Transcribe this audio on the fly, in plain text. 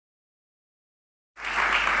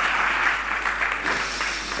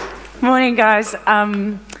Morning, guys.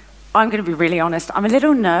 I'm going to be really honest. I'm a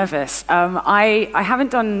little nervous. I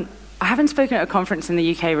haven't spoken at a conference in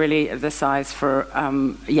the UK really of this size for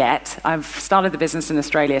yet. I've started the business in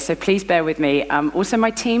Australia, so please bear with me. Also, my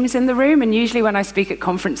team's in the room, and usually when I speak at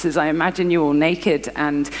conferences, I imagine you all naked.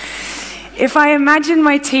 And if I imagine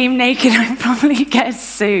my team naked, I'd probably get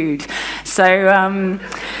sued.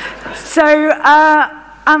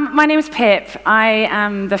 My name is Pip. I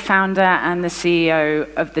am the founder and the CEO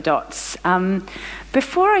of the Dots.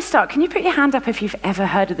 Before I start, can you put your hand up if you've ever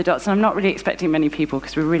heard of the Dots? And I'm not really expecting many people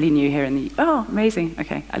because we're really new here in the... Oh, amazing.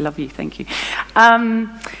 Okay, I love you. Thank you.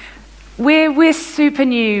 We're super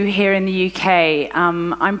new here in the UK.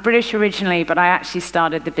 I'm British originally, but I actually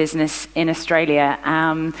started the business in Australia.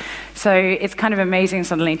 So it's kind of amazing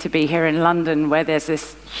suddenly to be here in London where there's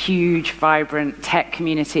this huge, vibrant tech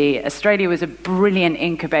community. Australia was a brilliant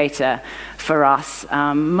incubator for us,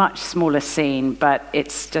 much smaller scene, but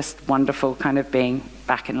it's just wonderful kind of being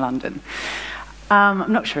back in London.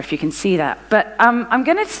 I'm not sure if you can see that, but I'm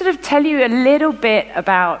going to sort of tell you a little bit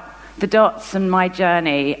about the Dots and my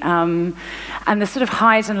journey, and the sort of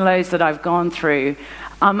highs and lows that I've gone through.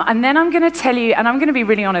 And then I'm going to tell you, and I'm going to be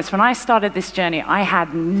really honest, when I started this journey, I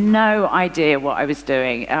had no idea what I was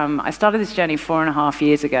doing. I started this journey 4.5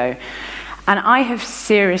 years ago, and I have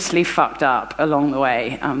seriously fucked up along the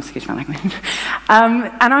way. Excuse my language.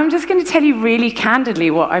 And I'm just going to tell you really candidly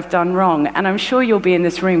what I've done wrong. And I'm sure you'll be in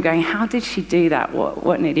this room going, how did she do that?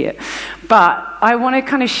 What an idiot. But I want to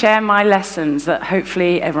kind of share my lessons that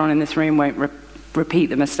hopefully everyone in this room won't repeat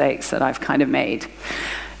the mistakes that I've kind of made.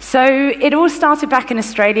 So it all started back in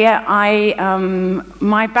Australia.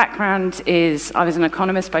 My background is, I was an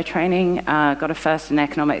economist by training, got a first in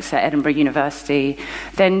economics at Edinburgh University,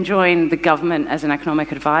 then joined the government as an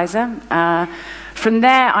economic advisor. From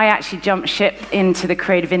there, I actually jumped ship into the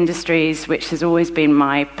creative industries, which has always been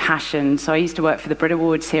my passion. So I used to work for the Brit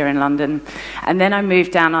Awards here in London, and then I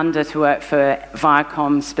moved down under to work for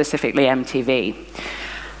Viacom, specifically MTV.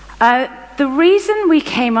 The reason we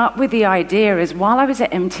came up with the idea is while I was at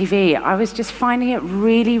MTV, I was just finding it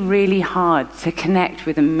really, really hard to connect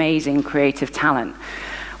with amazing creative talent,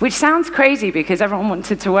 which sounds crazy because everyone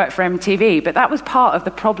wanted to work for MTV, but that was part of the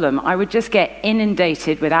problem. I would just get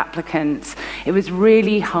inundated with applicants. It was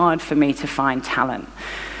really hard for me to find talent.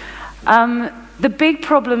 The big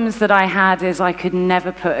problems that I had is I could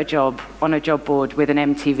never put a job on a job board with an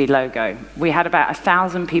MTV logo. We had about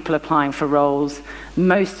 1,000 people applying for roles,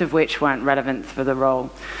 most of which weren't relevant for the role.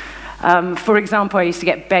 For example, I used to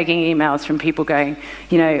get begging emails from people going,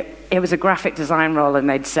 you know, it was a graphic design role, and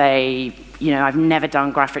they'd say, you know, I've never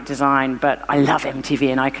done graphic design, but I love MTV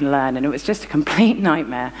and I can learn, and it was just a complete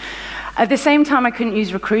nightmare. At the same time, I couldn't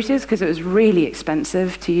use recruiters because it was really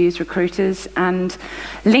expensive to use recruiters, and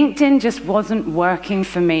LinkedIn just wasn't working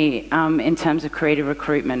for me in terms of creative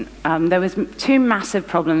recruitment. There was two massive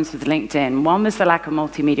problems with LinkedIn. One was the lack of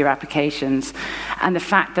multimedia applications and the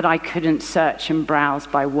fact that I couldn't search and browse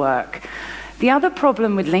by work. The other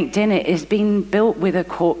problem with LinkedIn is being built with a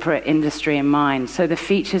corporate industry in mind. So the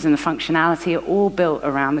features and the functionality are all built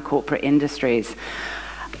around the corporate industries.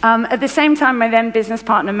 At the same time, my then business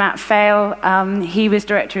partner, Matt Fail, he was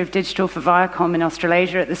director of digital for Viacom in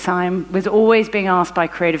Australasia at the time, was always being asked by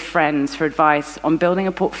creative friends for advice on building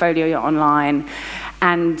a portfolio online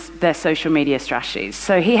and their social media strategies.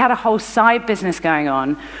 So he had a whole side business going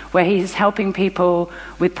on where he's helping people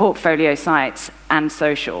with portfolio sites and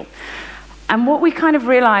social. And what we kind of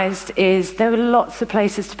realized is there were lots of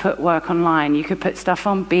places to put work online. You could put stuff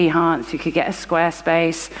on Behance, you could get a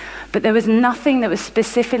Squarespace, but there was nothing that was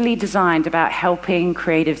specifically designed about helping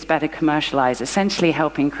creatives better commercialize, essentially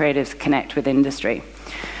helping creatives connect with industry.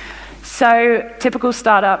 So, typical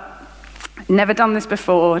startup, never done this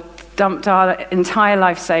before, dumped our entire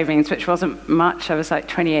life savings, which wasn't much, I was like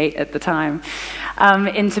 28 at the time,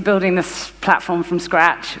 into building this platform from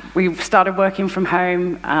scratch. We started working from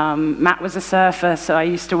home. Matt was a surfer, so I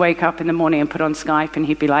used to wake up in the morning and put on Skype, and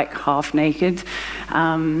he'd be like half naked.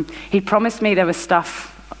 He promised me there was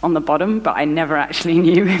stuff on the bottom, but I never actually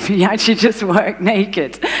knew if he actually just worked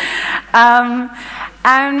naked.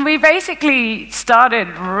 And we basically started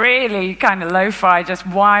really kind of lo-fi, just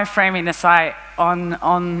wireframing the site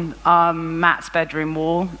on Matt's bedroom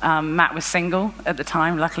wall. Matt was single at the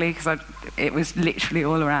time, luckily, because it was literally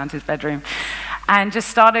all around his bedroom. And just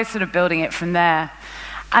started sort of building it from there.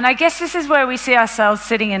 And I guess this is where we see ourselves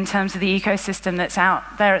sitting in terms of the ecosystem that's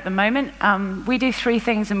out there at the moment. We do three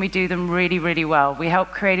things, and we do them really, really well. We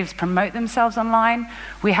help creatives promote themselves online.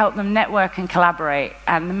 We help them network and collaborate.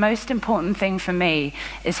 And the most important thing for me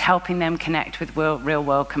is helping them connect with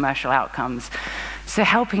real-world commercial outcomes. So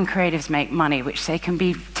helping creatives make money, which they can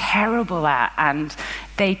be terrible at, and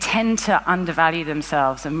they tend to undervalue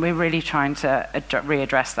themselves, and we're really trying to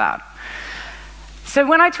readdress that. So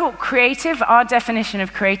when I talk creative, our definition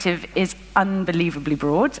of creative is unbelievably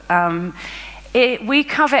broad. We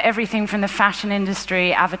cover everything from the fashion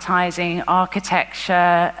industry, advertising,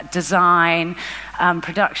 architecture, design,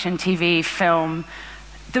 production, TV, film.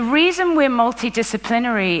 The reason we're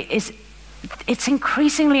multidisciplinary is it's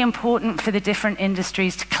increasingly important for the different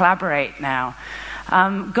industries to collaborate now.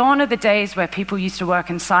 Gone are the days where people used to work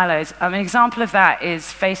in silos. An example of that is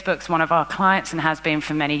Facebook's one of our clients and has been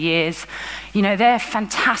for many years. You know, they're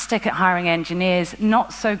fantastic at hiring engineers,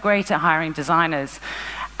 not so great at hiring designers.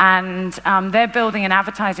 And they're building an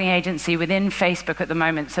advertising agency within Facebook at the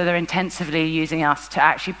moment, so they're intensively using us to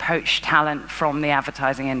actually poach talent from the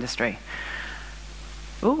advertising industry.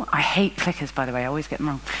 Oh, I hate clickers, by the way. I always get them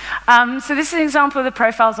wrong. So this is an example of the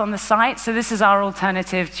profiles on the site. So this is our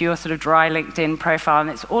alternative to your sort of dry LinkedIn profile, and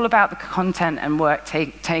it's all about the content and work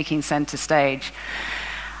taking center stage.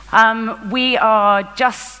 We're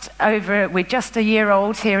just a year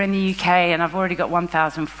old here in the UK, and I've already got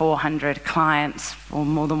 1,400 clients, or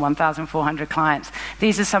more than 1,400 clients.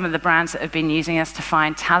 These are some of the brands that have been using us to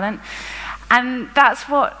find talent. And that's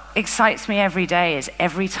what excites me every day, is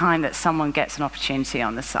every time that someone gets an opportunity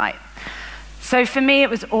on the site. So for me, it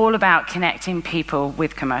was all about connecting people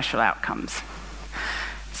with commercial outcomes.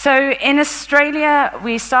 So in Australia,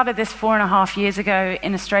 we started this 4.5 years ago.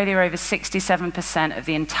 In Australia, over 67% of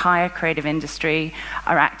the entire creative industry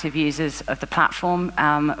are active users of the platform,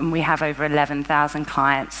 and we have over 11,000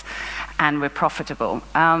 clients, and we're profitable.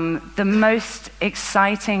 The most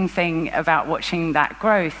exciting thing about watching that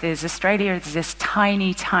growth is Australia is this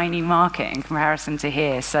tiny, tiny market in comparison to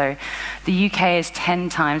here. So the UK is 10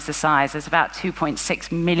 times the size. There's about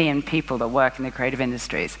 2.6 million people that work in the creative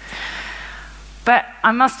industries. But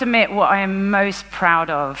I must admit, what I am most proud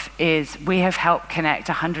of is we have helped connect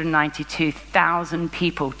 192,000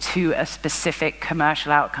 people to a specific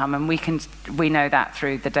commercial outcome, and we know that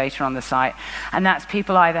through the data on the site. And that's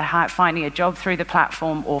people either finding a job through the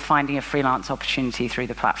platform or finding a freelance opportunity through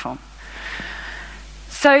the platform.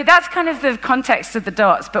 So that's kind of the context of the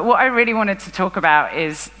dots, but what I really wanted to talk about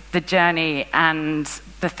is the journey and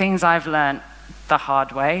the things I've learned the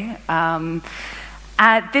hard way.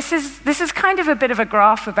 This is kind of a bit of a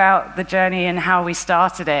graph about the journey and how we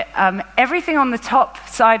started it. Everything on the top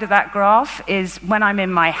side of that graph is when I'm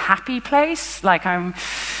in my happy place, like I'm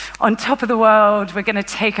on top of the world, we're going to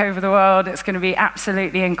take over the world, it's going to be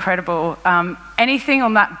absolutely incredible. Anything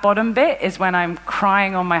on that bottom bit is when I'm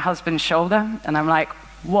crying on my husband's shoulder, and I'm like,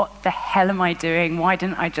 what the hell am I doing? Why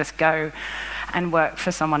didn't I just go and work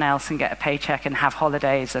for someone else and get a paycheck and have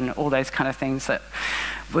holidays and all those kind of things that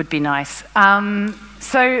would be nice.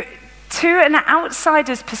 So to an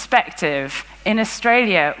outsider's perspective, in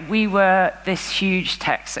Australia, we were this huge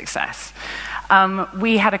tech success.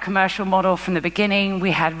 We had a commercial model from the beginning.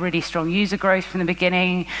 We had really strong user growth from the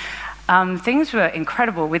beginning. Things were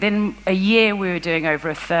incredible. Within a year, we were doing over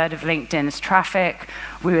 1/3 of LinkedIn's traffic.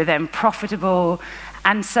 We were then profitable.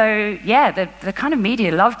 And so, yeah, the kind of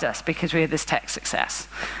media loved us because we had this tech success.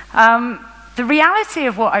 The reality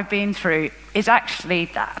of what I've been through is actually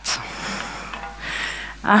that.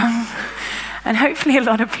 And hopefully a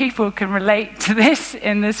lot of people can relate to this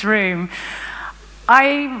in this room.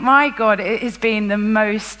 My God, it has been the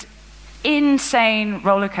most insane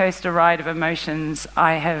roller coaster ride of emotions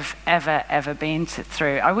I have ever been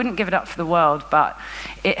through. I wouldn't give it up for the world, but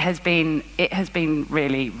it has been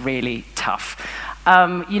really, really tough.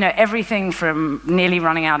 You know, everything from nearly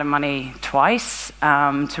running out of money twice,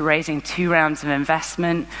 to raising 2 rounds of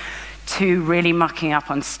investment, to really mucking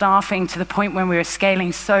up on staffing, to the point when we were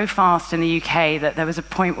scaling so fast in the UK that there was a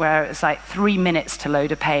point where it was like 3 minutes to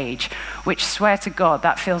load a page, which, swear to God,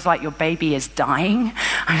 that feels like your baby is dying.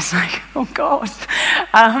 I was like, oh God.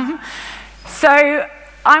 So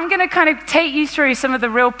I'm going to kind of take you through some of the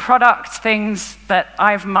real product things that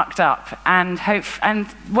I've mucked up and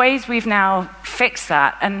ways we've now fixed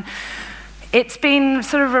that. And it's been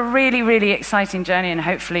sort of a really, really exciting journey, and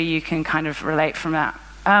hopefully you can kind of relate from that.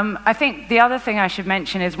 I think the other thing I should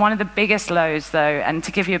mention is one of the biggest lows, though, and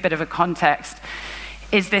to give you a bit of a context,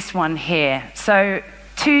 is this one here. So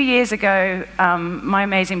 2 years ago, my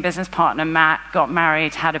amazing business partner, Matt, got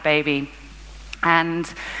married, had a baby. And,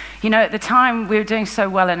 you know, at the time, we were doing so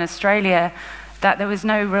well in Australia that there was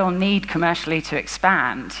no real need commercially to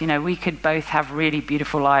expand. You know, we could both have really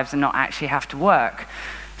beautiful lives and not actually have to work.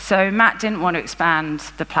 So Matt didn't want to expand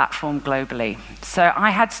the platform globally. So I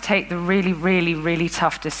had to take the really, really, really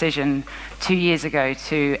tough decision 2 years ago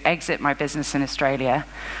to exit my business in Australia.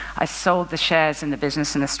 I sold the shares in the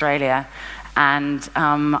business in Australia, And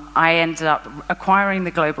I ended up acquiring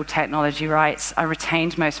the global technology rights. I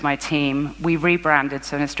retained most of my team. We rebranded.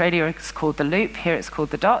 So in Australia, it's called The Loop. Here, it's called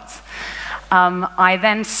The Dots. I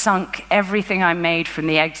then sunk everything I made from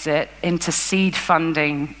the exit into seed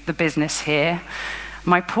funding the business here.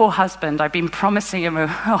 My poor husband, I've been promising him a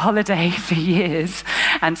holiday for years,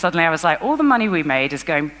 and suddenly I was like, all the money we made is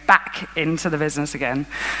going back into the business again.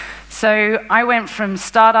 So I went from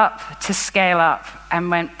startup to scale up and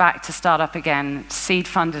went back to startup again, seed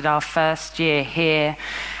funded our first year here,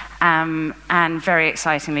 and very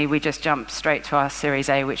excitingly, we just jumped straight to our Series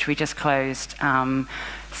A, which we just closed.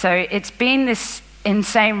 So it's been this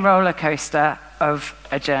insane roller coaster of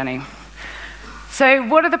a journey. So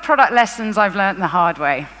what are the product lessons I've learned the hard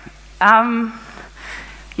way?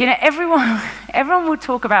 You know, everyone will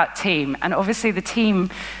talk about team, and obviously the team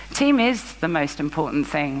is the most important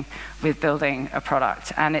thing with building a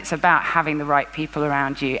product, and it's about having the right people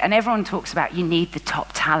around you. And everyone talks about you need the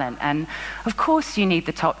top talent, and of course you need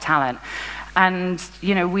the top talent. And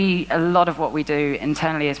you know, a lot of what we do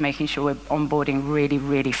internally is making sure we're onboarding really,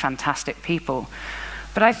 really fantastic people.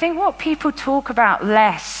 But I think what people talk about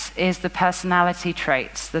less is the personality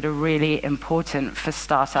traits that are really important for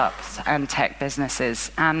startups and tech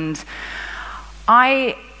businesses. And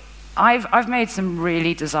I've made some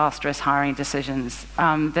really disastrous hiring decisions.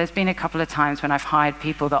 There's been a couple of times when I've hired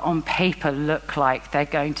people that on paper look like they're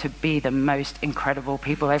going to be the most incredible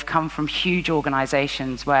people. They've come from huge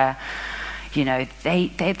organizations where, you know,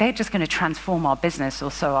 they're just going to transform our business,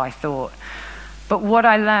 or so I thought. But what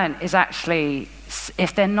I learned is actually,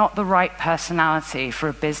 if they're not the right personality for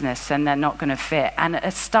a business, then they're not going to fit. And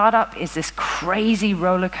a startup is this crazy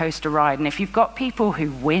roller coaster ride. And if you've got people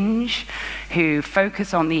who whinge, who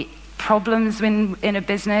focus on the problems in a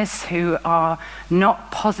business, who are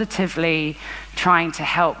not positively trying to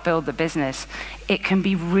help build the business, it can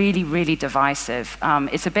be really, really divisive.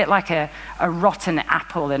 It's a bit like a rotten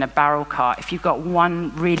apple in a barrel cart. If you've got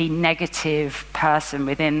one really negative person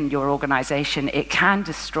within your organization, it can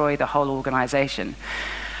destroy the whole organization.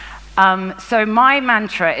 So my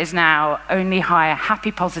mantra is now only hire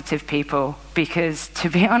happy, positive people, because to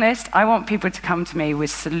be honest, I want people to come to me with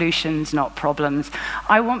solutions, not problems.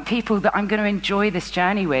 I want people that I'm going to enjoy this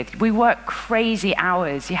journey with. We work crazy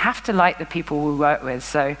hours. You have to like the people we work with.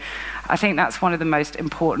 So I think that's one of the most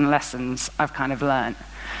important lessons I've kind of learned.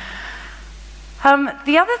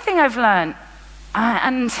 The other thing I've learned,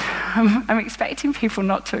 and I'm expecting people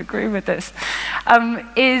not to agree with this,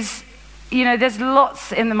 is, you know, there's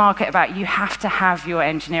lots in the market about you have to have your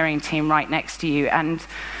engineering team right next to you. And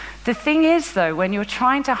the thing is, though, when you're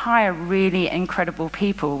trying to hire really incredible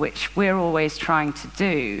people, which we're always trying to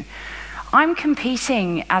do, I'm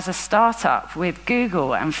competing as a startup with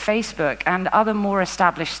Google and Facebook and other more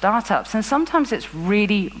established startups. And sometimes it's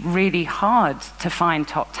really, really hard to find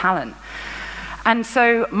top talent. And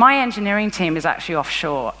so my engineering team is actually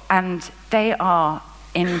offshore, and they are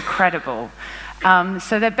incredible.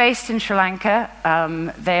 So they're based in Sri Lanka.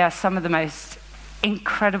 They are some of the most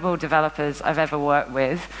incredible developers I've ever worked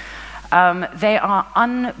with. They are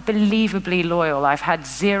unbelievably loyal. I've had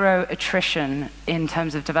zero attrition in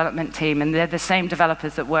terms of development team, and they're the same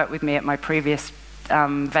developers that worked with me at my previous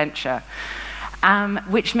venture.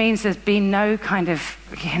 Which means there's been no kind of,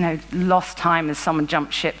 you know, lost time as someone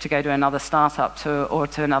jumped ship to go to another startup or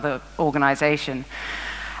to another organization.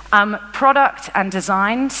 Product and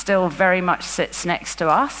design still very much sits next to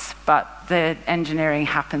us, but the engineering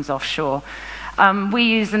happens offshore. We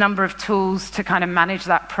use a number of tools to kind of manage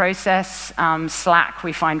that process. Slack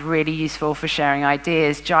we find really useful for sharing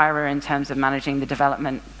ideas, Jira in terms of managing the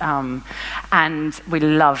development, and we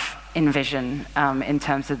love InVision in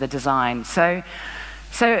terms of the design.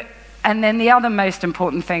 And then the other most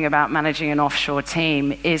important thing about managing an offshore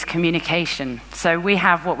team is communication. So we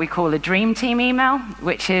have what we call a dream team email,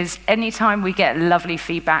 which is anytime we get lovely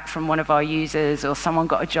feedback from one of our users or someone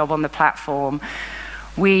got a job on the platform,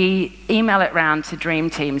 we email it round to dream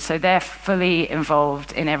team. So they're fully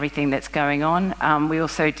involved in everything that's going on. We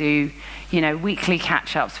also do, you know, weekly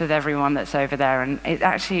catch-ups with everyone that's over there, and it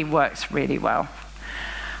actually works really well.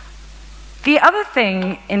 The other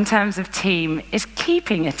thing in terms of team is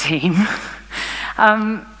keeping a team.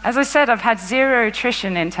 As I said, I've had zero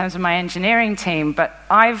attrition in terms of my engineering team, but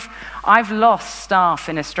I've lost staff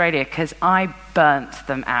in Australia because I burnt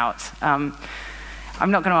them out. I'm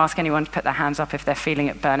not going to ask anyone to put their hands up if they're feeling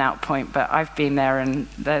at burnout point, but I've been there and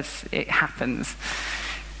it happens.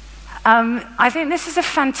 I think this is a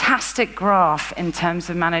fantastic graph in terms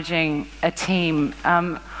of managing a team.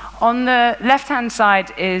 On the left-hand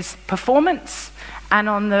side is performance, and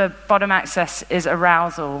on the bottom axis is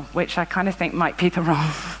arousal, which I kind of think might be the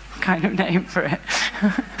wrong kind of name for it.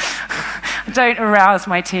 Don't arouse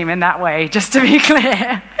my team in that way, just to be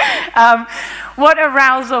clear. What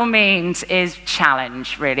arousal means is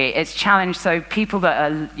challenge, really. It's challenge, so people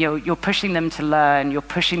that are, you're pushing them to learn, you're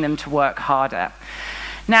pushing them to work harder.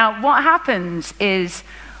 Now, what happens is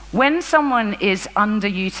when someone is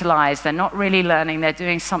underutilized, they're not really learning, they're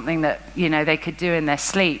doing something that they could do in their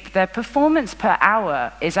sleep, their performance per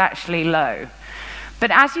hour is actually low. But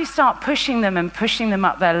as you start pushing them and pushing them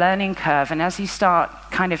up their learning curve, and as you start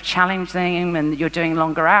kind of challenging them and you're doing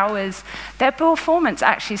longer hours, their performance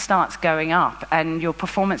actually starts going up, and your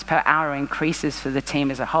performance per hour increases for the team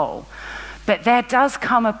as a whole. But there does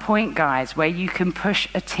come a point, guys, where you can push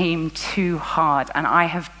a team too hard, and I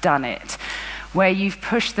have done it, where you've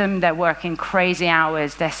pushed them, they're working crazy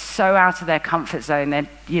hours, they're so out of their comfort zone,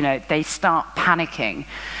 they start panicking.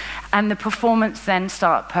 And the performance then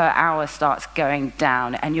per hour starts going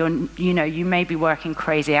down, and you may be working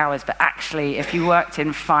crazy hours, but actually, if you worked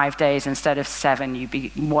in 5 days instead of 7, you'd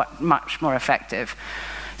be much more effective.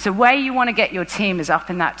 So where you want to get your team is up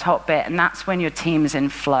in that top bit, and that's when your team's in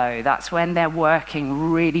flow. That's when they're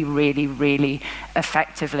working really, really, really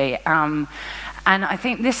effectively. And I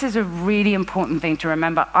think this is a really important thing to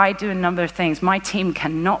remember. I do a number of things. My team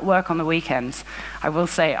cannot work on the weekends. I will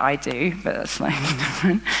say I do, but that's slightly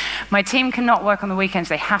different. My team cannot work on the weekends.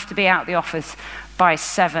 They have to be out of the office by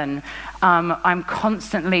 7. I'm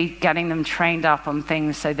constantly getting them trained up on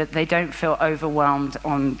things so that they don't feel overwhelmed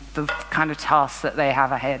on the kind of tasks that they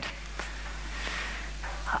have ahead.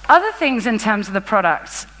 Other things in terms of the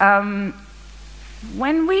products.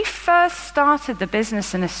 When we first started the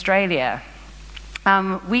business in Australia,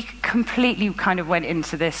 we completely kind of went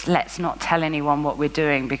into this, let's not tell anyone what we're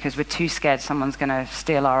doing because we're too scared someone's going to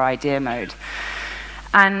steal our idea mode.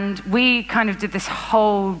 And we kind of did this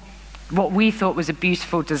whole, what we thought was a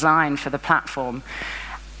beautiful design for the platform.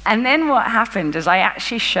 And then what happened is I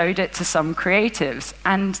actually showed it to some creatives,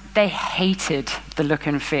 and they hated the look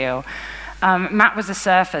and feel. Matt was a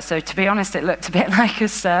surfer, so to be honest, it looked a bit like a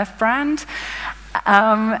surf brand.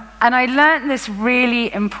 And I learned this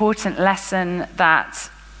really important lesson that,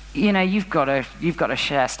 you've got to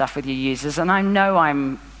share stuff with your users. And I know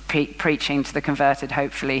I'm preaching to the converted,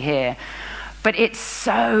 hopefully, here. But it's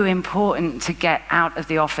so important to get out of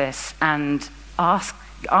the office and ask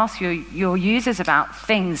your users about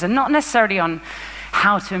things, and not necessarily on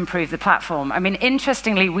how to improve the platform. I mean,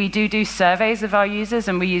 interestingly, we do surveys of our users,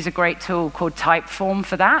 and we use a great tool called Typeform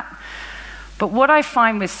for that. But what I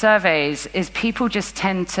find with surveys is people just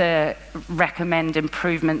tend to recommend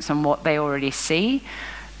improvements on what they already see.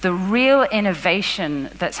 The real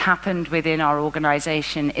innovation that's happened within our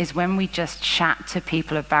organization is when we just chat to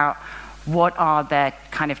people about what are their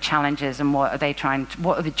kind of challenges and what are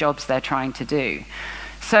the jobs they're trying to do.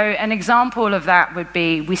 So an example of that would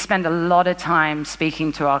be, we spend a lot of time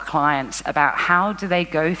speaking to our clients about how do they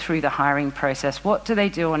go through the hiring process, what do they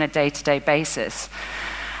do on a day-to-day basis.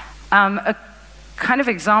 A kind of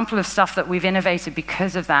example of stuff that we've innovated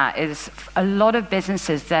because of that is a lot of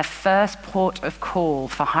businesses, their first port of call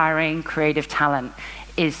for hiring creative talent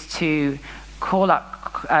is to call up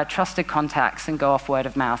trusted contacts and go off word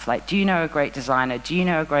of mouth. Like, do you know a great designer? Do you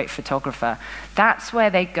know a great photographer? That's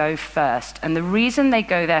where they go first. And the reason they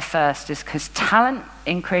go there first is because talent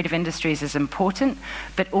in creative industries is important,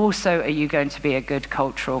 but also, are you going to be a good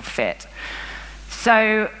cultural fit?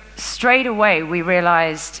 So straight away, we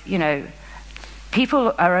realized,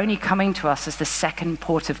 people are only coming to us as the second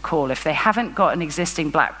port of call. If they haven't got an existing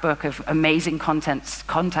black book of amazing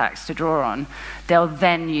contacts to draw on, they'll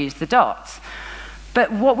then use the Dots. But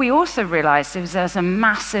what we also realized is there's a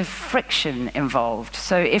massive friction involved.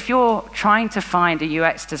 So if you're trying to find a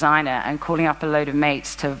UX designer and calling up a load of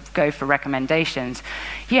mates to go for recommendations,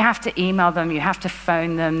 you have to email them, you have to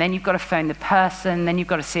phone them, then you've got to phone the person, then you've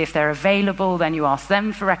got to see if they're available, then you ask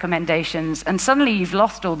them for recommendations, and suddenly you've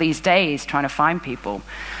lost all these days trying to find people.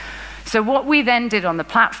 So what we then did on the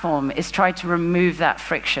platform is try to remove that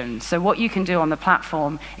friction. So what you can do on the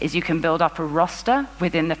platform is you can build up a roster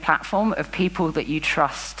within the platform of people that you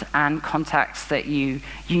trust and contacts that you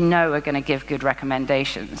know are going to give good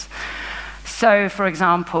recommendations. So, for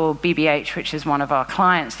example, BBH, which is one of our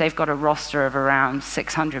clients, they've got a roster of around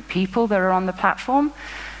 600 people that are on the platform.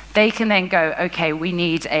 they can then go, okay, we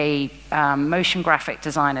need a motion graphic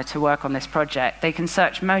designer to work on this project. They can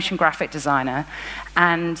search motion graphic designer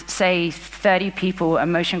and say 30 people, a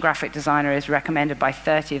motion graphic designer is recommended by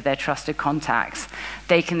 30 of their trusted contacts.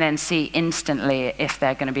 They can then see instantly if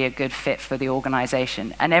they're going to be a good fit for the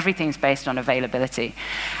organization. And everything's based on availability.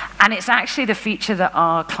 And it's actually the feature that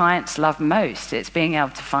our clients love most. It's being able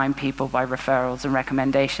to find people by referrals and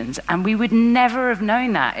recommendations. And we would never have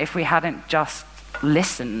known that if we hadn't just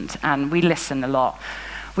listened, and we listen a lot.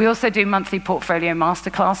 We also do monthly portfolio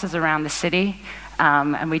masterclasses around the city,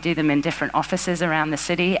 and we do them in different offices around the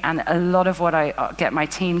city, and a lot of what I get my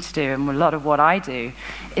team to do, and a lot of what I do,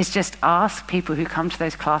 is just ask people who come to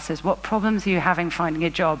those classes, what problems are you having finding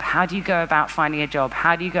a job? How do you go about finding a job?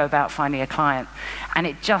 How do you go about finding a client? And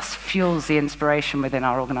it just fuels the inspiration within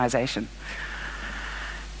our organization.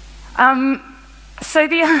 So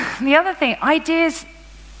the other thing, ideas,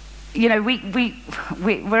 you know,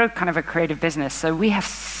 we're kind of a creative business, so we have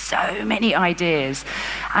so many ideas,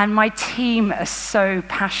 and my team are so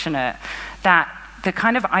passionate that the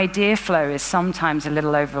kind of idea flow is sometimes a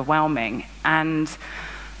little overwhelming. And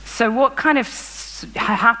so what kind of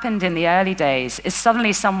happened in the early days is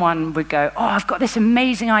suddenly someone would go, oh, I've got this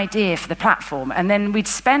amazing idea for the platform, and then we'd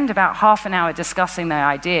spend about half an hour discussing their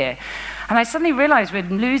idea. And I suddenly realized we're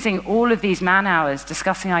losing all of these man hours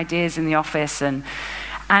discussing ideas in the office, and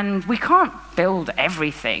we can't build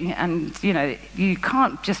everything, and you know, you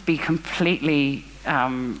can't just be completely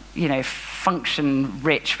you know, function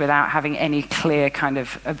rich without having any clear kind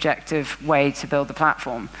of objective way to build the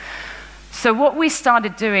platform. So what we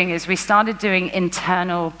started doing is we started doing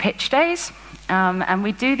internal pitch days, and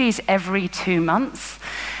we do these every 2 months.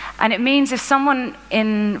 And it means if someone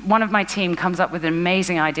in one of my team comes up with an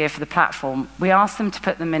amazing idea for the platform, we ask them to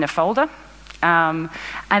put them in a folder. And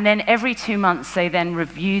then every 2 months, they then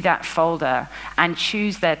review that folder and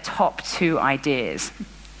choose their top 2 ideas.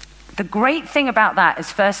 The great thing about that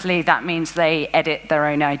is, firstly, that means they edit their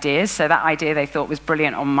own ideas. So that idea they thought was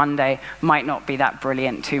brilliant on Monday might not be that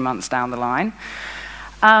brilliant 2 months down the line.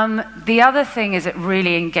 The other thing is it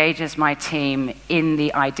really engages my team in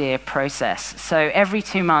the idea process. So every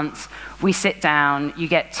 2 months, we sit down, you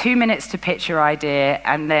get 2 minutes to pitch your idea,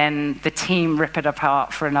 and then the team rip it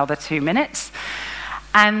apart for another 2 minutes.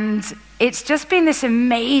 And it's just been this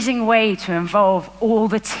amazing way to involve all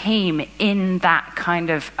the team in that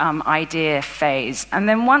kind of idea phase. And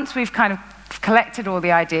then once we've kind of collected all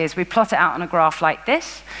the ideas, we plot it out on a graph like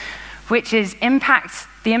this, which is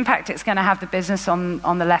the impact it's going to have the business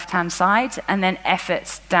on the left-hand side, and then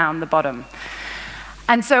efforts down the bottom.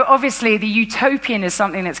 And so obviously the utopian is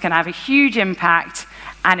something that's going to have a huge impact,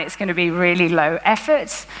 and it's going to be really low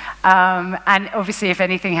effort. And obviously if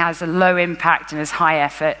anything has a low impact and is high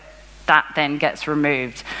effort, that then gets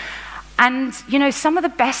removed. And you know, some of the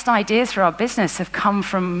best ideas for our business have come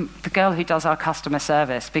from the girl who does our customer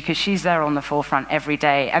service, because she's there on the forefront every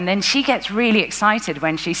day. And then she gets really excited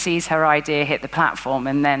when she sees her idea hit the platform,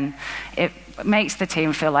 and then it makes the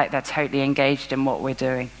team feel like they're totally engaged in what we're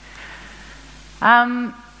doing.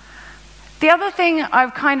 The other thing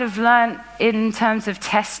I've kind of learned in terms of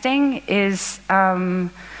testing is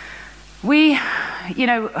you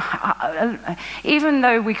know, even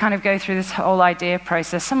though we kind of go through this whole idea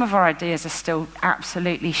process, some of our ideas are still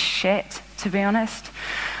absolutely shit, to be honest.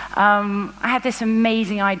 I had this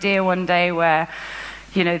amazing idea one day where,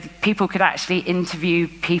 you know, people could actually interview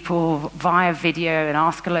people via video and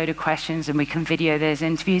ask a load of questions, and we can video those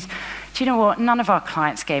interviews. Do you know what? None of our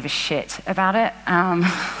clients gave a shit about it.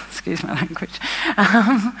 Excuse my language.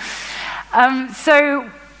 So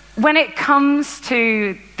when it comes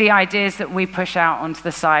to the ideas that we push out onto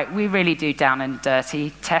the site, we really do down and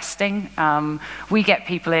dirty testing. We get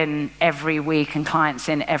people in every week and clients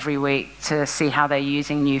in every week to see how they're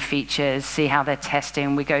using new features, see how they're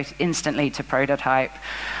testing. We go instantly to prototype.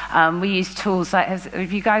 We use tools like,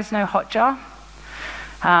 if you guys know Hotjar?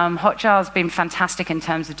 Hotjar has been fantastic in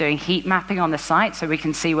terms of doing heat mapping on the site, so we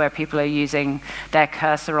can see where people are using their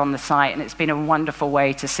cursor on the site, and it's been a wonderful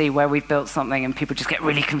way to see where we've built something and people just get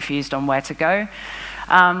really confused on where to go.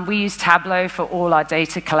 We use Tableau for all our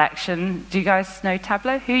data collection. Do you guys know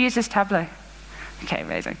Tableau? Who uses Tableau? Okay,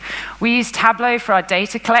 amazing. We use Tableau for our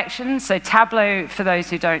data collection. So Tableau, for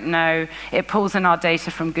those who don't know, it pulls in our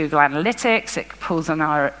data from Google Analytics, it pulls in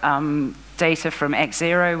our data from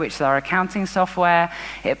Xero, which is our accounting software.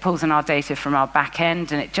 It pulls in our data from our back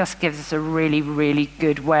end, and it just gives us a really, really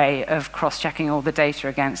good way of cross-checking all the data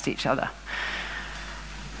against each other.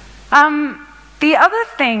 The other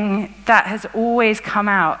thing that has always come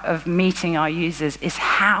out of meeting our users is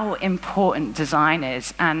how important design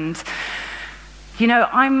is. And you know,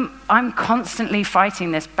 I'm constantly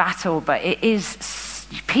fighting this battle, but it is,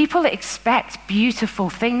 people expect beautiful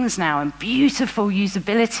things now and beautiful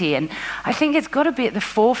usability, and I think it's got to be at the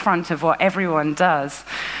forefront of what everyone does.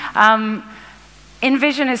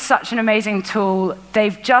 InVision is such an amazing tool.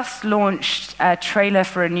 They've just launched a trailer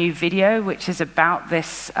for a new video, which is about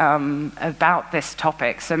this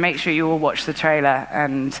topic. So make sure you all watch the trailer.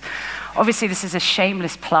 And obviously, this is a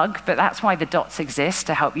shameless plug, but that's why the Dots exist,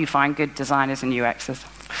 to help you find good designers and UXers.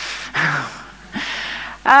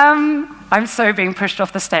 I'm so being pushed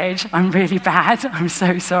off the stage. I'm really bad. I'm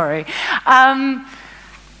so sorry.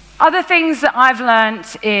 Other things that I've learned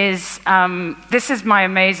is, this is my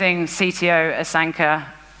amazing CTO, Asanka.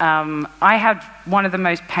 I had one of the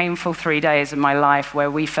most painful 3 days of my life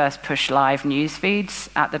where we first pushed live news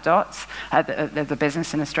feeds at the Dots, at the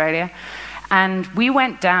business in Australia. And we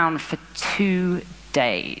went down for 2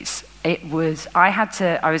 days. I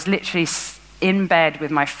was literally in bed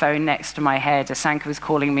with my phone next to my head. Asanka was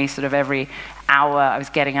calling me sort of every hour. I was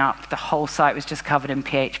getting up. The whole site was just covered in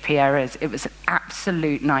PHP errors. It was an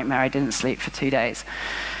absolute nightmare. I didn't sleep for 2 days.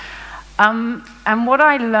 And what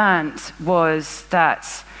I learned was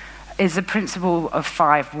that is the principle of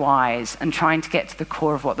 5 whys and trying to get to the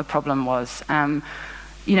core of what the problem was.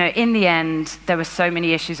 You know, in the end, there were so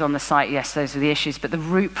many issues on the site. Yes, those were the issues, but the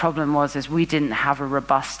root problem was we didn't have a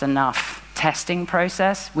robust enough testing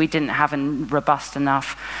process. We didn't have a robust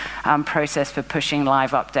enough process for pushing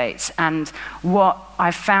live updates. And what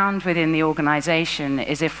I've found within the organization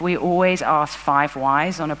is if we always ask 5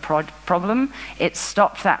 whys on a problem, it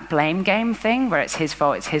stopped that blame game thing where it's his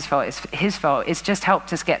fault, it's his fault, it's his fault. It's just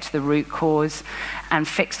helped us get to the root cause and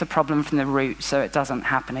fix the problem from the root so it doesn't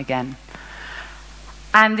happen again.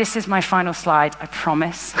 And this is my final slide, I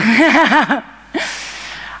promise.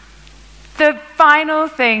 The final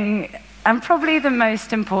thing, and probably the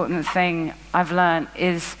most important thing I've learned,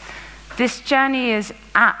 is this journey is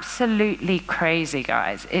absolutely crazy,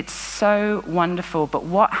 guys. It's so wonderful. But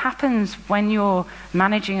what happens when you're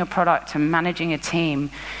managing a product and managing a team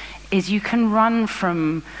is you can run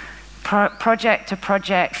from project to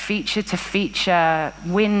project, feature to feature,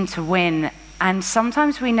 win to win. And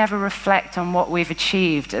sometimes we never reflect on what we've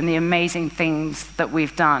achieved and the amazing things that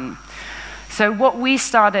we've done. So what we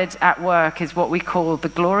started at work is what we call the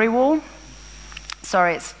glory wall.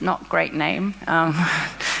 Sorry, it's not a great name.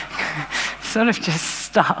 Sort of just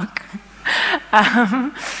stuck.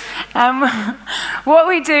 What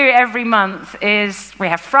we do every month is we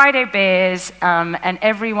have Friday beers, and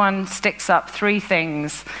everyone sticks up 3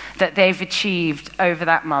 things that they've achieved over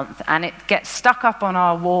that month, and it gets stuck up on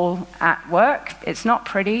our wall at work. It's not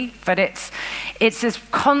pretty, but it's this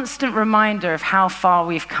constant reminder of how far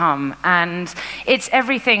we've come, and it's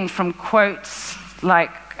everything from quotes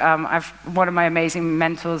like one of my amazing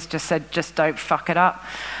mentors just said, "Just don't fuck it up."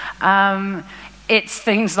 It's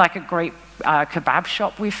things like a great kebab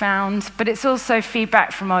shop we found, but it's also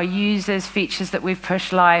feedback from our users, features that we've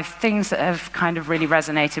pushed live, things that have kind of really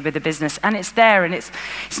resonated with the business. And it's there, and it's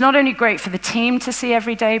not only great for the team to see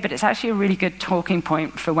every day, but it's actually a really good talking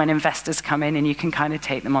point for when investors come in and you can kind of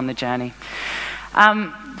take them on the journey.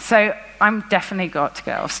 So I'm definitely got to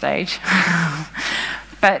get off stage.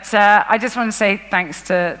 But I just want to say thanks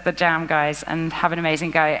to the Jam guys and have an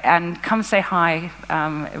amazing day. And come say hi.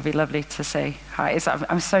 It would be lovely to say hi.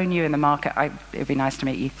 I'm so new in the market. It would be nice to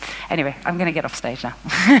meet you. Anyway, I'm going to get off stage now.